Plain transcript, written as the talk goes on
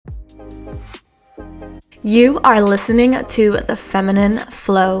You are listening to the Feminine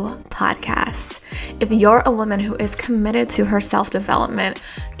Flow podcast. If you're a woman who is committed to her self-development,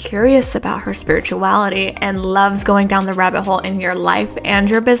 curious about her spirituality, and loves going down the rabbit hole in your life and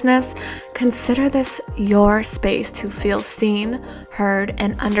your business, consider this your space to feel seen, heard,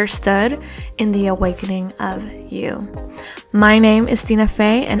 and understood in the awakening of you. My name is Tina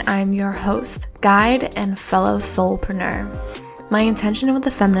Fey, and I'm your host, guide, and fellow soulpreneur. My intention with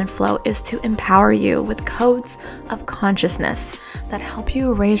the Feminine Flow is to empower you with codes of consciousness that help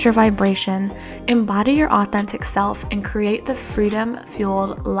you raise your vibration, embody your authentic self, and create the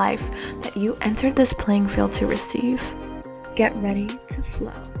freedom-fueled life that you entered this playing field to receive. Get ready to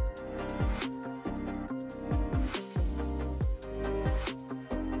flow.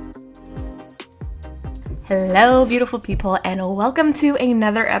 Hello, beautiful people, and welcome to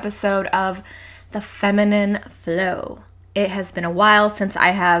another episode of the Feminine Flow. It has been a while since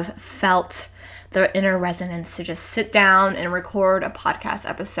I have felt the inner resonance to just sit down and record a podcast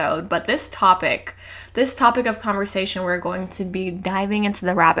episode. But this topic of conversation we're going to be diving into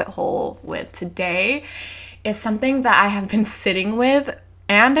the rabbit hole with today is something that I have been sitting with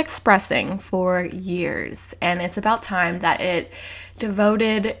and expressing for years. And it's about time that it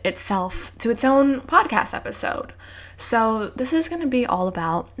devoted itself to its own podcast episode. So this is going to be all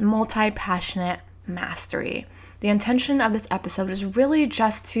about multi-passionate mastery. The intention of this episode is really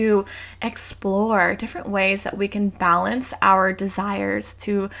just to explore different ways that we can balance our desires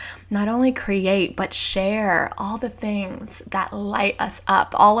to not only create, but share all the things that light us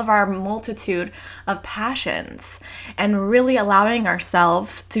up, all of our multitude of passions, and really allowing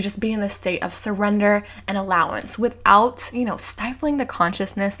ourselves to just be in the state of surrender and allowance without, stifling the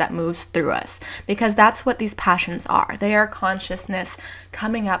consciousness that moves through us, because that's what these passions are. They are consciousness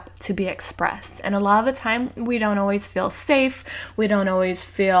coming up to be expressed. And a lot of the time, we don't always feel safe. We don't always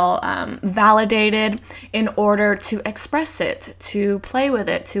feel validated in order to express it, to play with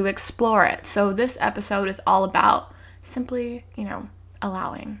it, to explore it. So this episode is all about simply,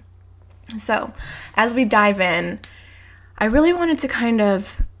 allowing. So as we dive in, I really wanted to kind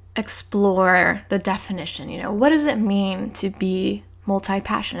of explore the definition. What does it mean to be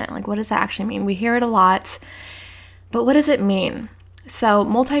multi-passionate? Like, what does that actually mean? We hear it a lot, but what does it mean? So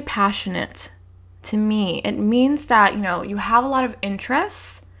multi-passionate, to me, it means that, you have a lot of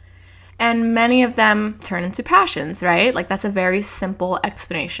interests and many of them turn into passions, right? Like, that's a very simple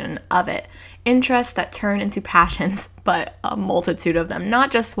explanation of it. Interests that turn into passions, but a multitude of them,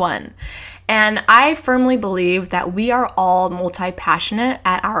 not just one. And I firmly believe that we are all multi-passionate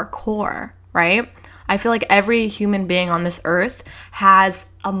at our core, right? I feel like every human being on this earth has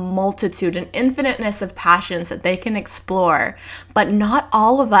a multitude, an infiniteness of passions that they can explore, but not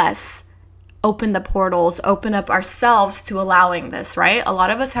all of us open the portals, open up ourselves to allowing this, right? A lot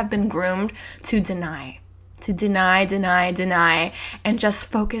of us have been groomed to deny, and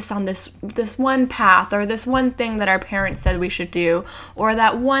just focus on this one path or this one thing that our parents said we should do, or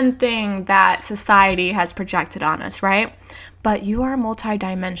that one thing that society has projected on us, right? But you are a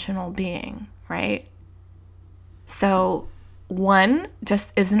multidimensional being, right? So one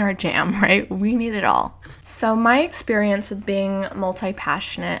just isn't our jam, right? We need it all. So my experience with being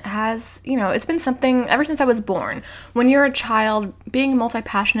multi-passionate has, it's been something ever since I was born. When you're a child, being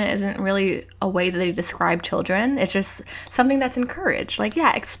multi-passionate isn't really a way that they describe children. It's just something that's encouraged. Like,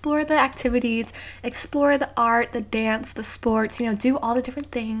 yeah, explore the activities, explore the art, the dance, the sports, do all the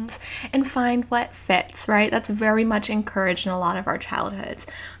different things and find what fits, right? That's very much encouraged in a lot of our childhoods.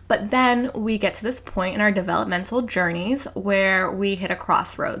 But then we get to this point in our developmental journeys where we hit a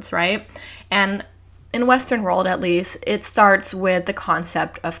crossroads, right? And in Western world, at least, it starts with the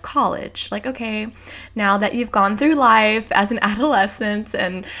concept of college. Like, okay, now that you've gone through life as an adolescent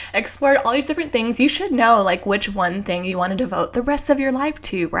and explored all these different things, you should know, like, which one thing you want to devote the rest of your life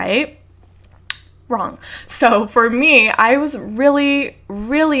to, right? Wrong. So for me, I was really,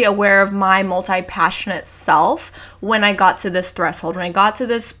 really aware of my multi-passionate self when I got to this threshold, when I got to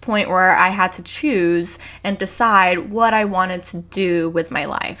this point where I had to choose and decide what I wanted to do with my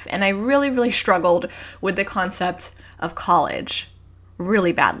life. And I really, really struggled with the concept of college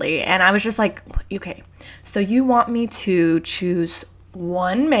really badly. And I was just like, okay, so you want me to choose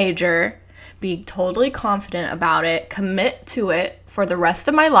one major, be totally confident about it, commit to it for the rest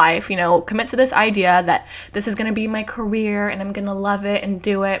of my life, commit to this idea that this is going to be my career and I'm going to love it and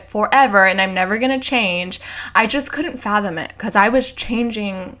do it forever and I'm never going to change. I just couldn't fathom it because I was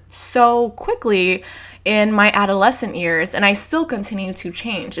changing so quickly in my adolescent years and I still continue to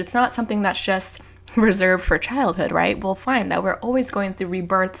change. It's not something that's just reserved for childhood, right? We'll find that we're always going through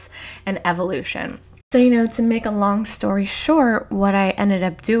rebirths and evolution. So, to make a long story short, what I ended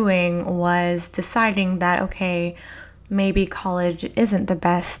up doing was deciding that, okay, maybe college isn't the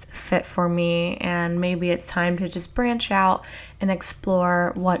best fit for me, and maybe it's time to just branch out and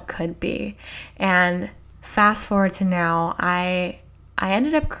explore what could be. And fast forward to now, I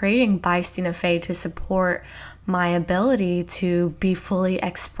ended up creating Bystina Faye to support my ability to be fully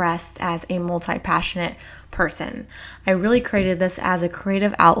expressed as a multi-passionate person. I really created this as a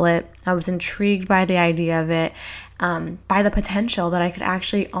creative outlet. I was intrigued by the idea of it, by the potential that I could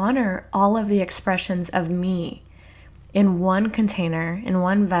actually honor all of the expressions of me in one container, in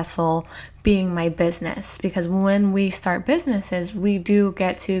one vessel, being my business. Because when we start businesses, we do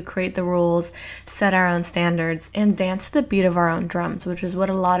get to create the rules, set our own standards, and dance to the beat of our own drums, which is what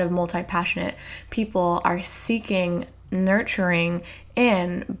a lot of multi-passionate people are seeking nurturing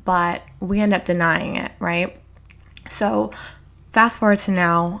in, but we end up denying it, right? So fast forward to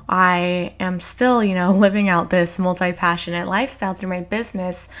now, I am still, living out this multi-passionate lifestyle through my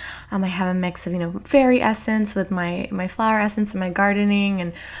business. I have a mix of, fairy essence with my flower essence and my gardening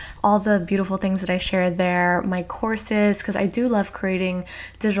and all the beautiful things that I share there. My courses, because I do love creating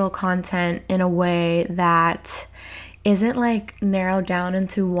digital content in a way that isn't like narrowed down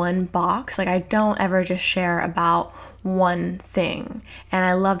into one box. Like I don't ever just share about one thing. And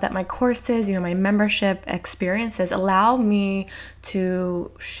I love that my courses, my membership experiences allow me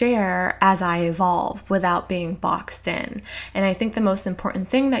to share as I evolve without being boxed in. And I think the most important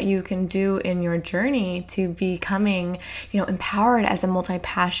thing that you can do in your journey to becoming, empowered as a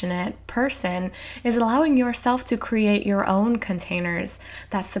multi-passionate person is allowing yourself to create your own containers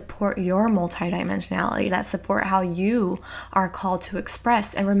that support your multidimensionality, that support how you are called to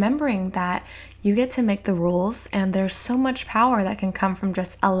express, and remembering that you get to make the rules, and there's so much power that can come from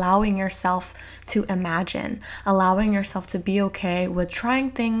just allowing yourself to imagine, allowing yourself to be okay with trying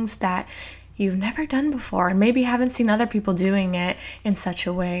things that you've never done before and maybe haven't seen other people doing it in such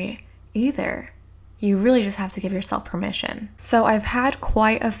a way either. You really just have to give yourself permission. So I've had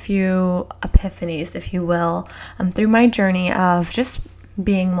quite a few epiphanies, if you will, through my journey of just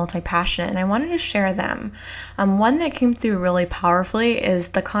being multi-passionate, and I wanted to share them. One that came through really powerfully is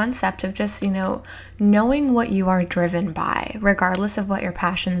the concept of just, knowing what you are driven by, regardless of what your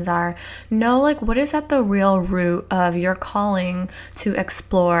passions are. Know what is at the real root of your calling to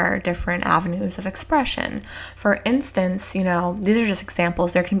explore different avenues of expression. For instance, these are just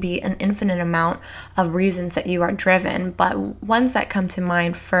examples. There can be an infinite amount of reasons that you are driven, but ones that come to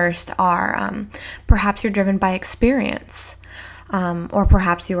mind first are perhaps you're driven by experience. Or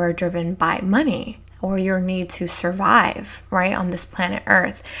perhaps you are driven by money or your need to survive, right, on this planet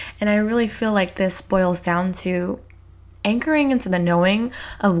Earth. And I really feel like this boils down to anchoring into the knowing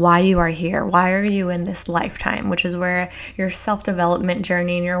of why you are here. Why are you in this lifetime? Which is where your self-development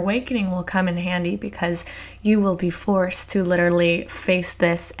journey and your awakening will come in handy, because you will be forced to literally face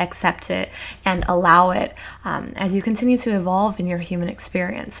this, accept it, and allow it as you continue to evolve in your human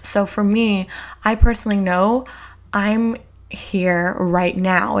experience. So for me, I personally know I'm here right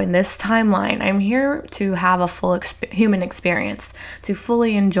now in this timeline. I'm here to have a full human experience, to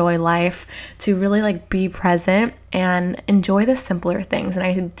fully enjoy life, to really be present and enjoy the simpler things. And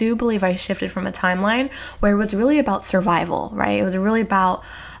I do believe I shifted from a timeline where it was really about survival, right? It was really about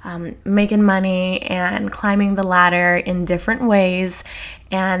making money and climbing the ladder in different ways.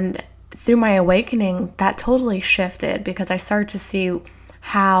 And through my awakening, that totally shifted, because I started to see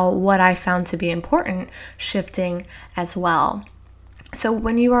how what I found to be important shifting as well. So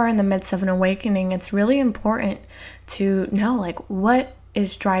when you are in the midst of an awakening, it's really important to know what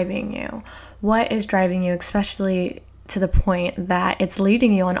is driving you. What is driving you, especially to the point that it's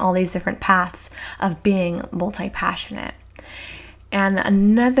leading you on all these different paths of being multi-passionate. And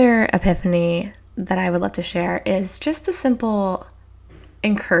another epiphany that I would love to share is just a simple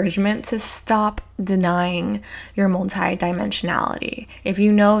encouragement to stop denying your multidimensionality. If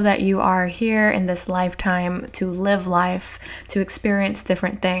you know that you are here in this lifetime to live life, to experience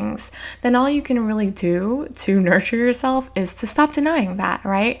different things, then all you can really do to nurture yourself is to stop denying that,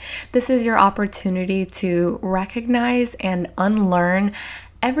 right? This is your opportunity to recognize and unlearn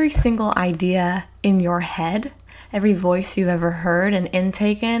every single idea in your head, every voice you've ever heard and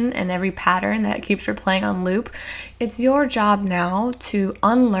intaken, and every pattern that keeps replaying on loop. It's your job now to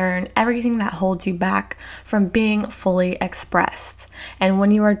unlearn everything that holds you back from being fully expressed. And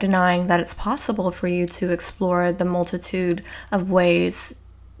when you are denying that it's possible for you to explore the multitude of ways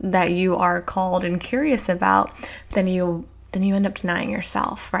that you are called and curious about, then you end up denying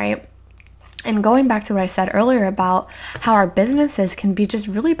yourself, right? And going back to what I said earlier about how our businesses can be just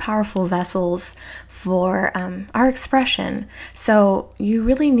really powerful vessels for our expression. So you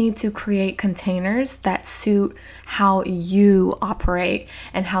really need to create containers that suit how you operate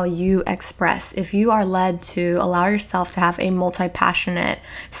and how you express. If you are led to allow yourself to have a multi-passionate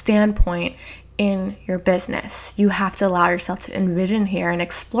standpoint in your business, you have to allow yourself to envision here and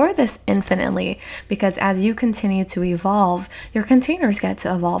explore this infinitely, because as you continue to evolve, your containers get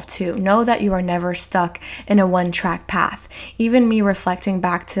to evolve too. Know that you are never stuck in a one-track path. Even me reflecting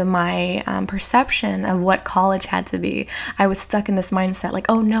back to my perception of what college had to be, I was stuck in this mindset like,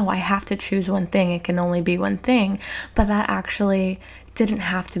 oh no, I have to choose one thing. It can only be one thing. But that actually didn't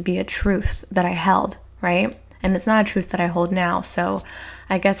have to be a truth that I held, right? And it's not a truth that I hold now. So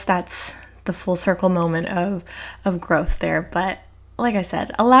I guess that's the full circle moment of growth there. But like I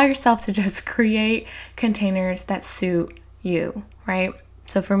said, allow yourself to just create containers that suit you, right?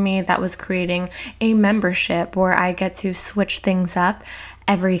 So for me, that was creating a membership where I get to switch things up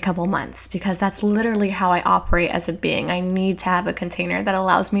every couple months, because that's literally how I operate as a being. I need to have a container that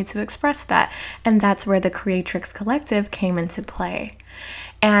allows me to express that. And that's where the Creatrix Collective came into play.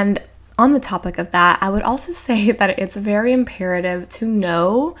 And on the topic of that, I would also say that it's very imperative to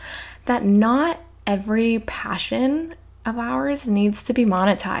know that not every passion of ours needs to be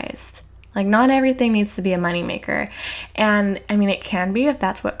monetized. Like, not everything needs to be a moneymaker. And I mean, it can be if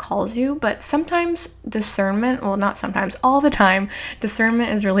that's what calls you, but sometimes discernment, well, not sometimes, all the time,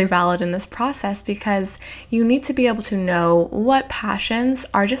 discernment is really valid in this process, because you need to be able to know what passions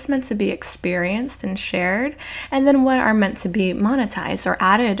are just meant to be experienced and shared, and then what are meant to be monetized or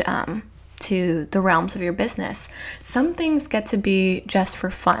added to the realms of your business. Some things get to be just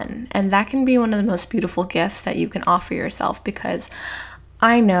for fun, and that can be one of the most beautiful gifts that you can offer yourself, because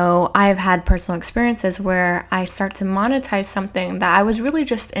I know I've had personal experiences where I start to monetize something that I was really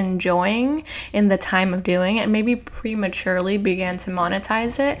just enjoying in the time of doing it, and maybe prematurely began to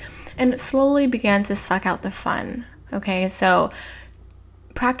monetize it, and it slowly began to suck out the fun. Okay, so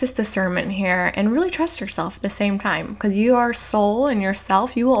practice discernment here and really trust yourself at the same time, because your soul and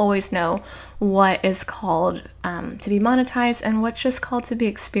yourself, you will always know what is called to be monetized and what's just called to be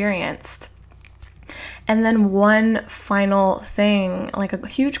experienced. And then one final thing, like a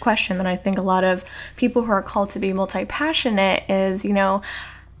huge question that I think a lot of people who are called to be multi-passionate is,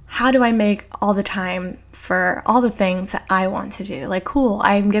 how do I make all the time for all the things that I want to do? Like, cool,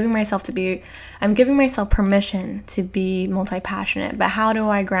 I'm giving myself permission to be multi-passionate, but how do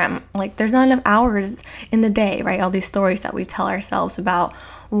I grant, like, there's not enough hours in the day, right? All these stories that we tell ourselves about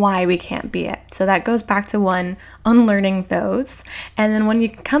why we can't be it. So that goes back to one, unlearning those. And then when you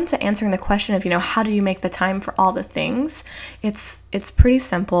come to answering the question of, how do you make the time for all the things? It's pretty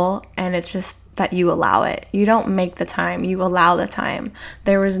simple, and it's just that you allow it. You don't make the time, you allow the time.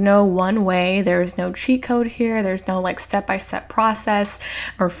 There is no one way, there is no cheat code here, there's no like step-by-step process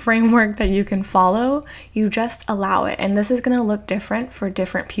or framework that you can follow. You just allow it. And this is going to look different for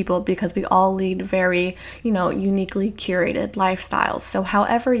different people, because we all lead very, uniquely curated lifestyles. So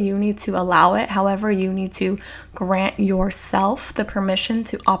however you need to allow it, however you need to grant yourself the permission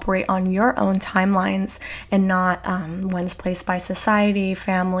to operate on your own timelines and not ones placed by society,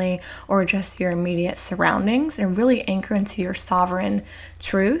 family, or just your immediate surroundings, and really anchor into your sovereign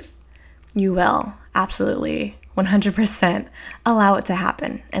truth, you will absolutely 100% allow it to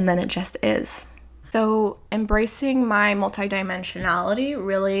happen. And then it just is. So embracing my multidimensionality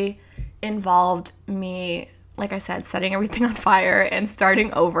really involved me, like I said, setting everything on fire and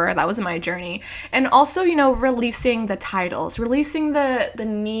starting over. That was my journey. And also, releasing the titles, releasing the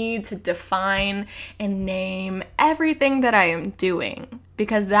need to define and name everything that I am doing,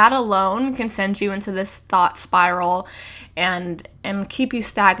 because that alone can send you into this thought spiral and keep you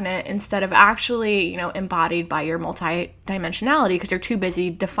stagnant, instead of actually, embodied by your multidimensionality, because you're too busy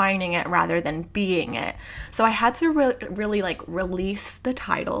defining it rather than being it. So I had to really release the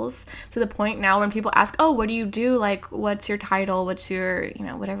titles, to the point now when people ask, oh, what do you do? Like, what's your title? What's your,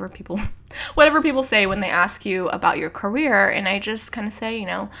 whatever people say when they ask you about your career. And I just kind of say,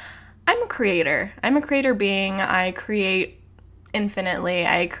 I'm a creator. I'm a creator being. I create infinitely.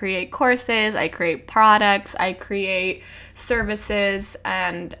 I create courses, I create products, I create services,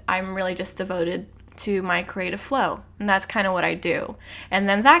 and I'm really just devoted to my creative flow. And that's kind of what I do. And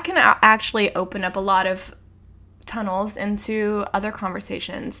then that can actually open up a lot of tunnels into other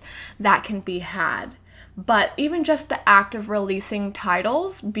conversations that can be had. But even just the act of releasing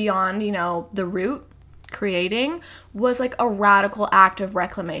titles beyond, the root, creating, was like a radical act of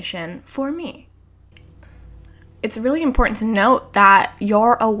reclamation for me. It's really important to note that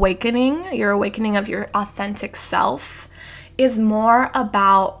your awakening of your authentic self is more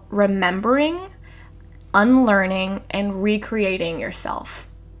about remembering, unlearning, and recreating yourself,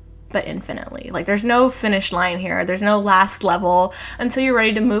 but infinitely. Like, there's no finish line here. There's no last level until you're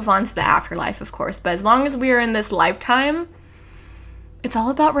ready to move on to the afterlife, of course. But as long as we are in this lifetime, it's all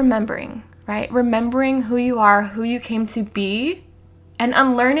about remembering, right? Remembering who you are, who you came to be, and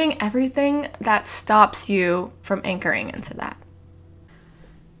unlearning everything that stops you from anchoring into that.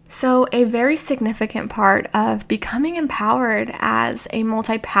 So a very significant part of becoming empowered as a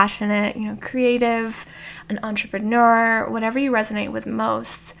multi-passionate, creative, an entrepreneur, whatever you resonate with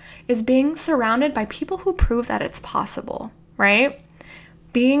most, is being surrounded by people who prove that it's possible, right?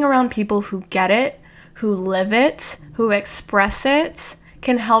 Being around people who get it, who live it, who express it,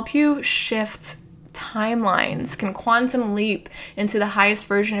 can help you shift timelines, can quantum leap into the highest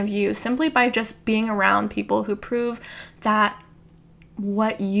version of you simply by just being around people who prove that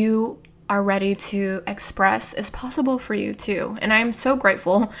what you are ready to express is possible for you too. And I'm so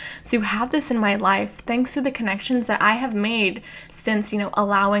grateful to have this in my life, thanks to the connections that I have made since,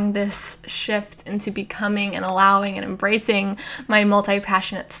 allowing this shift into becoming and allowing and embracing my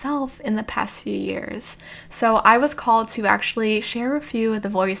multi-passionate self in the past few years. So I was called to actually share a few of the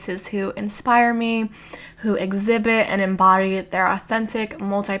voices who inspire me, who exhibit and embody their authentic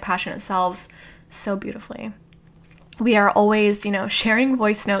multi-passionate selves so beautifully. We are always, sharing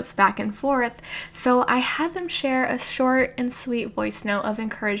voice notes back and forth. So I had them share a short and sweet voice note of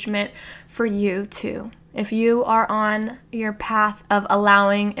encouragement for you too. If you are on your path of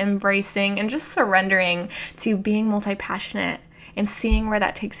allowing, embracing, and just surrendering to being multi-passionate and seeing where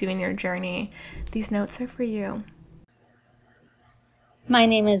that takes you in your journey, these notes are for you. My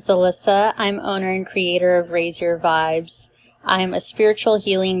name is Alyssa. I'm owner and creator of Raise Your Vibes. I'm a spiritual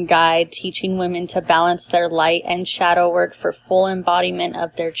healing guide teaching women to balance their light and shadow work for full embodiment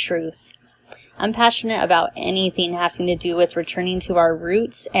of their truth. I'm passionate about anything having to do with returning to our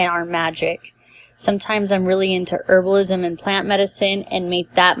roots and our magic. Sometimes I'm really into herbalism and plant medicine and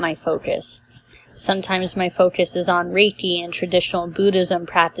make that my focus. Sometimes my focus is on Reiki and traditional Buddhism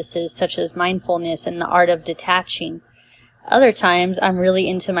practices such as mindfulness and the art of detaching. Other times, I'm really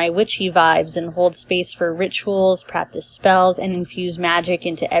into my witchy vibes and hold space for rituals, practice spells, and infuse magic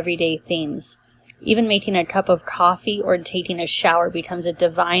into everyday things. Even making a cup of coffee or taking a shower becomes a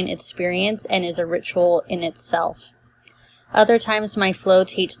divine experience and is a ritual in itself. Other times, my flow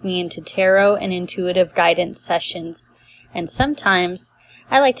takes me into tarot and intuitive guidance sessions. And sometimes,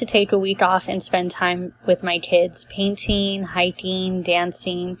 I like to take a week off and spend time with my kids, painting, hiking,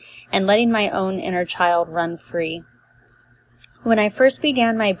 dancing, and letting my own inner child run free. When I first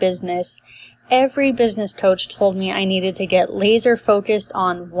began my business, every business coach told me I needed to get laser focused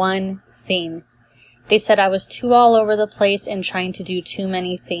on one thing. They said I was too all over the place and trying to do too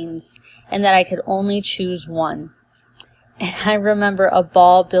many things, and that I could only choose one. And I remember a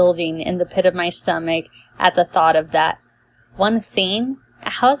ball building in the pit of my stomach at the thought of that. One thing?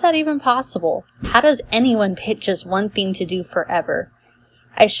 How is that even possible? How does anyone pick just one thing to do forever?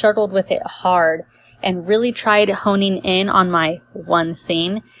 I struggled with it hard and really tried honing in on my one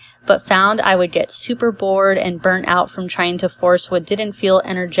thing, but found I would get super bored and burnt out from trying to force what didn't feel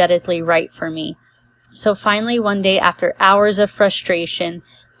energetically right for me. So finally one day, after hours of frustration,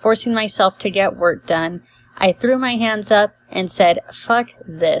 forcing myself to get work done, I threw my hands up and said, fuck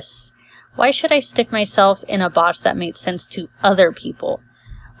this. Why should I stick myself in a box that made sense to other people?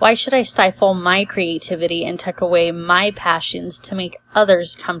 Why should I stifle my creativity and tuck away my passions to make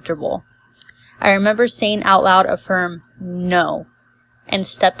others comfortable? I remember saying out loud a firm no, and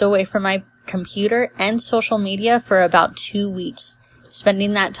stepped away from my computer and social media for about 2 weeks,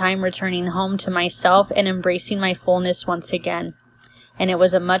 spending that time returning home to myself and embracing my fullness once again. And it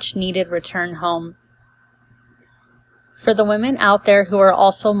was a much needed return home. For the women out there who are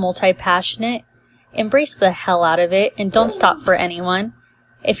also multi-passionate, embrace the hell out of it and don't stop for anyone.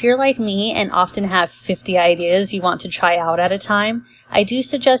 If you're like me and often have 50 ideas you want to try out at a time, I do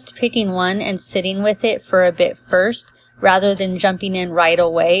suggest picking one and sitting with it for a bit first, rather than jumping in right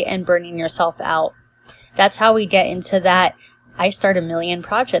away and burning yourself out. That's how we get into that I start a million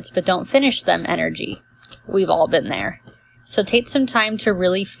projects but don't finish them energy. We've all been there. So take some time to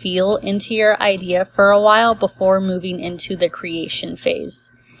really feel into your idea for a while before moving into the creation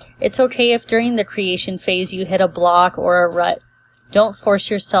phase. It's okay if during the creation phase you hit a block or a rut. Don't force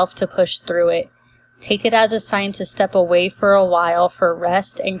yourself to push through it. Take it as a sign to step away for a while for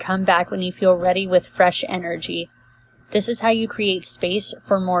rest and come back when you feel ready with fresh energy. This is how you create space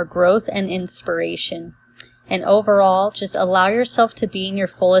for more growth and inspiration. And overall, just allow yourself to be in your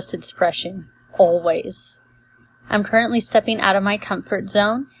fullest expression, always. I'm currently stepping out of my comfort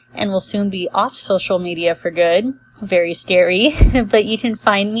zone and will soon be off social media for good. Very scary. But you can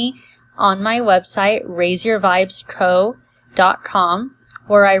find me on my website, raiseyourvibesco.com,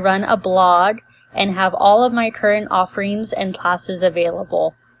 where I run a blog and have all of my current offerings and classes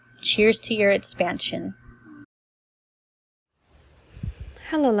available. Cheers to your expansion.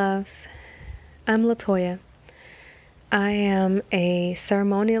 Hello, loves. I'm Latoya. I am a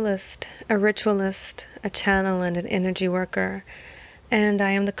ceremonialist, a ritualist, a channel, and an energy worker, and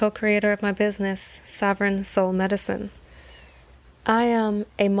I am the co-creator of my business, Sovereign Soul Medicine. I am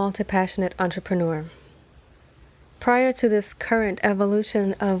a multi-passionate entrepreneur. Prior to this current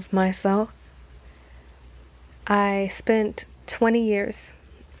evolution of myself, I spent 20 years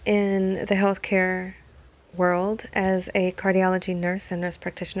in the healthcare world as a cardiology nurse and nurse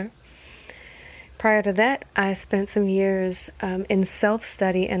practitioner. Prior to that, I spent some years in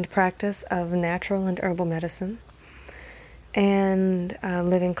self-study and practice of natural and herbal medicine and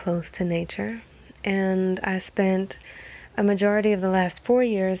living close to nature. And I spent a majority of the last 4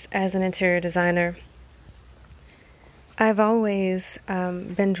 years as an interior designer. I've always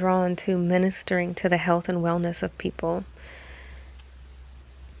been drawn to ministering to the health and wellness of people,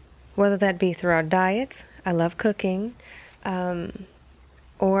 whether that be through our diets. I love cooking,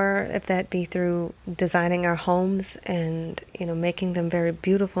 or if that be through designing our homes and making them very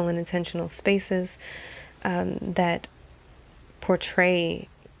beautiful and intentional spaces that portray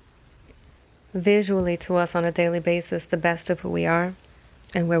visually to us on a daily basis the best of who we are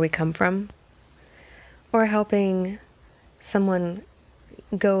and where we come from, or helping someone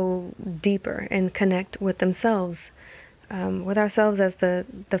go deeper and connect with themselves, with ourselves as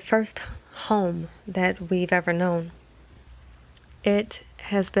the first home that we've ever known. It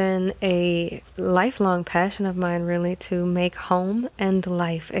has been a lifelong passion of mine, really, to make home and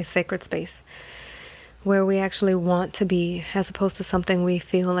life a sacred space where we actually want to be, as opposed to something we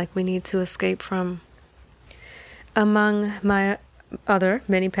feel like we need to escape from. Among my other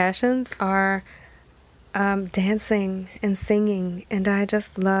many passions are dancing and singing, and I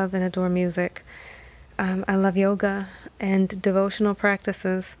just love and adore music. I love yoga and devotional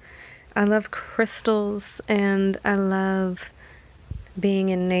practices. I love crystals, and I love being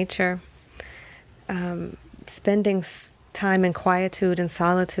in nature, spending time in quietude and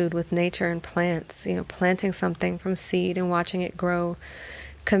solitude with nature and plants, planting something from seed and watching it grow,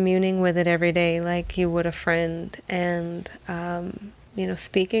 communing with it every day like you would a friend, and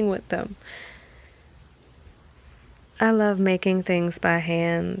speaking with them. I love making things by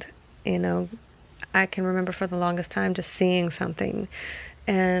hand. I can remember for the longest time just seeing something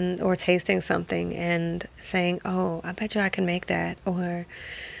or tasting something and saying, oh, I bet you I can make that. Or,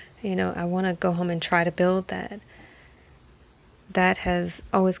 I want to go home and try to build that. That has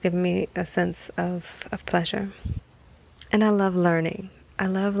always given me a sense of pleasure. And I love learning. I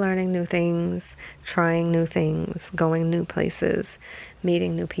love learning new things, trying new things, going new places,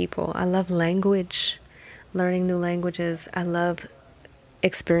 meeting new people. I love language. Learning new languages. I love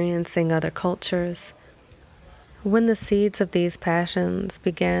experiencing other cultures. When the seeds of these passions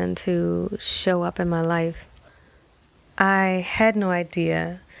began to show up in my life, I had no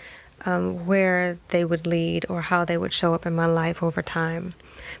idea where they would lead or how they would show up in my life over time.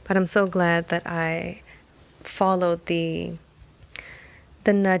 But I'm so glad that I followed the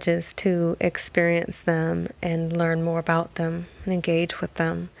nudges to experience them and learn more about them and engage with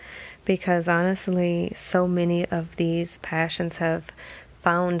them. Because honestly, so many of these passions have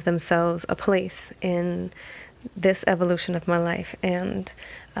found themselves a place in this evolution of my life and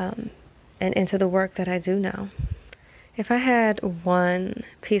into the work that I do now. If I had one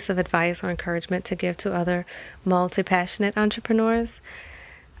piece of advice or encouragement to give to other multi-passionate entrepreneurs,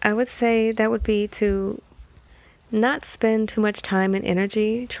 I would say that would be to not spend too much time and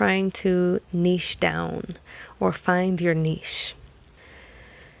energy trying to niche down or find your niche.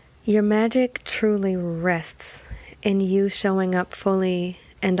 Your magic truly rests in you showing up fully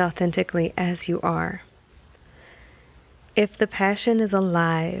and authentically as you are. If the passion is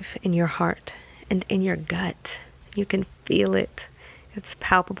alive in your heart and in your gut, you can feel it. It's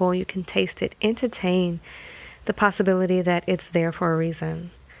palpable. You can taste it. Entertain the possibility that it's there for a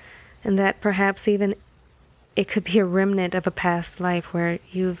reason, and that perhaps even it could be a remnant of a past life where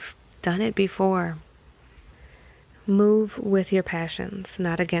you've done it before. Move with your passions,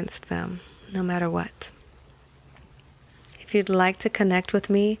 not against them, no matter what. If you'd like to connect with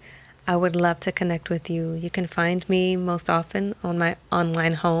me, I would love to connect with you. You can find me most often on my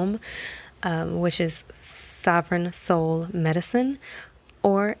online home, which is Sovereign Soul Medicine,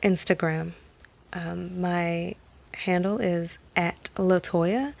 or Instagram. My handle is at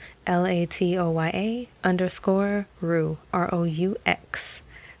Latoya, LATOYA_Rue, ROUX.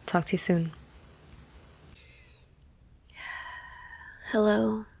 Talk to you soon.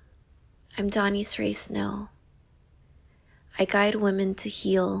 Hello, I'm Donnie Sray Snow. I guide women to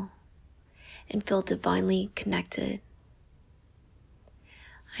heal and feel divinely connected.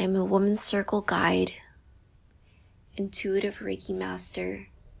 I am a woman's circle guide, intuitive Reiki master,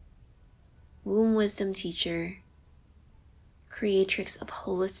 womb wisdom teacher, creatrix of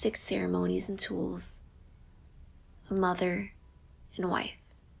holistic ceremonies and tools, a mother and wife.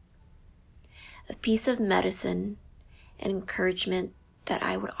 A piece of medicine and encouragement that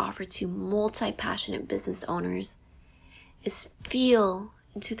I would offer to multi-passionate business owners is feel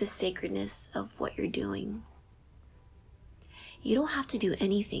into the sacredness of what you're doing. You don't have to do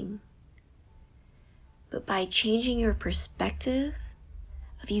anything, but by changing your perspective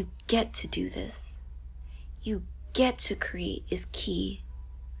of you get to do this, you get to create is key.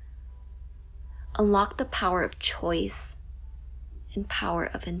 Unlock the power of choice and power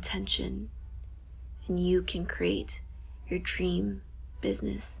of intention, and you can create your dream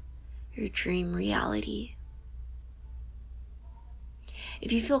business, your dream reality.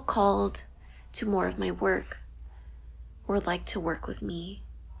 If you feel called to more of my work or would like to work with me,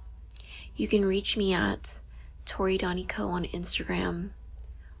 you can reach me at Tori Donnie Co on Instagram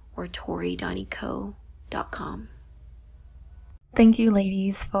or ToriDonnieCo.com. Thank you,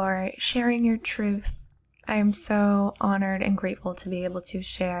 ladies, for sharing your truth. I am so honored and grateful to be able to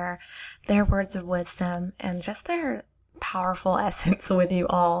share their words of wisdom and just their powerful essence with you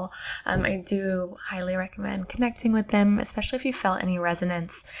all. I do highly recommend connecting with them, especially if you felt any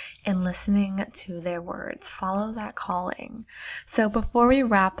resonance in listening to their words. Follow that calling. So before we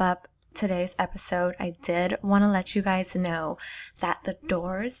wrap up today's episode, I did want to let you guys know that the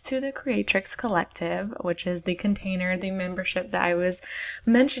doors to the Creatrix Collective, which is the container, the membership that I was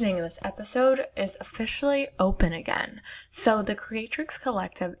mentioning in this episode, is officially open again. So the Creatrix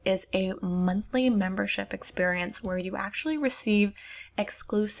Collective is a monthly membership experience where you actually receive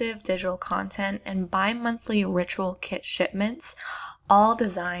exclusive digital content and bi-monthly ritual kit shipments, all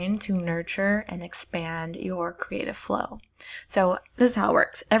designed to nurture and expand your creative flow. So this is how it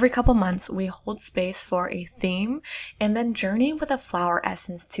works. Every couple months, we hold space for a theme and then journey with a flower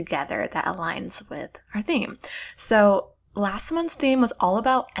essence together that aligns with our theme. So last month's theme was all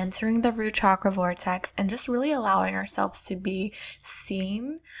about entering the root chakra vortex and just really allowing ourselves to be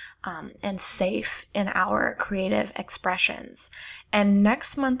seen and safe in our creative expressions. And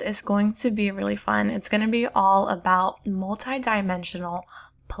next month is going to be really fun. It's going to be all about multi-dimensional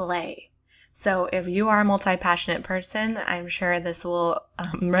play. So if you are a multi-passionate person, I'm sure this will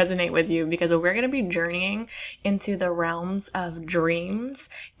resonate with you, because we're going to be journeying into the realms of dreams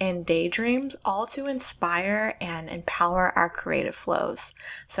and daydreams, all to inspire and empower our creative flows.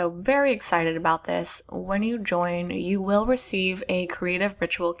 So very excited about this. When you join, you will receive a creative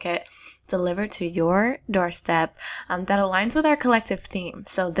ritual kit delivered to your doorstep that aligns with our collective theme.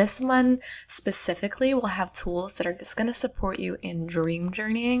 So this one specifically will have tools that are just going to support you in dream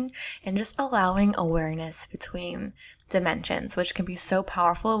journeying and just allowing awareness between dimensions, which can be so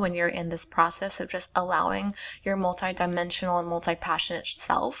powerful when you're in this process of just allowing your multi-dimensional and multi-passionate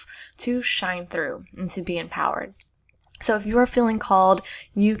self to shine through and to be empowered. So if you are feeling called,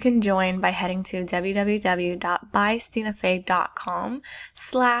 you can join by heading to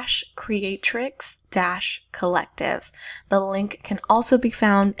www.bystinafaye.com/creatrix-collective. The link can also be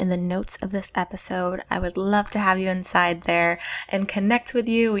found in the notes of this episode. I would love to have you inside there and connect with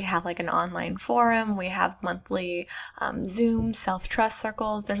you. We have like an online forum. We have monthly Zoom self-trust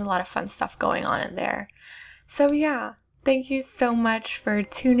circles. There's a lot of fun stuff going on in there. So yeah. Thank you so much for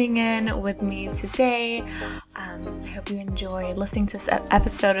tuning in with me today. I hope you enjoyed listening to this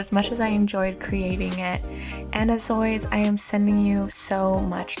episode as much as I enjoyed creating it. And as always, I am sending you so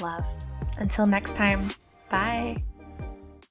much love. Until next time, bye.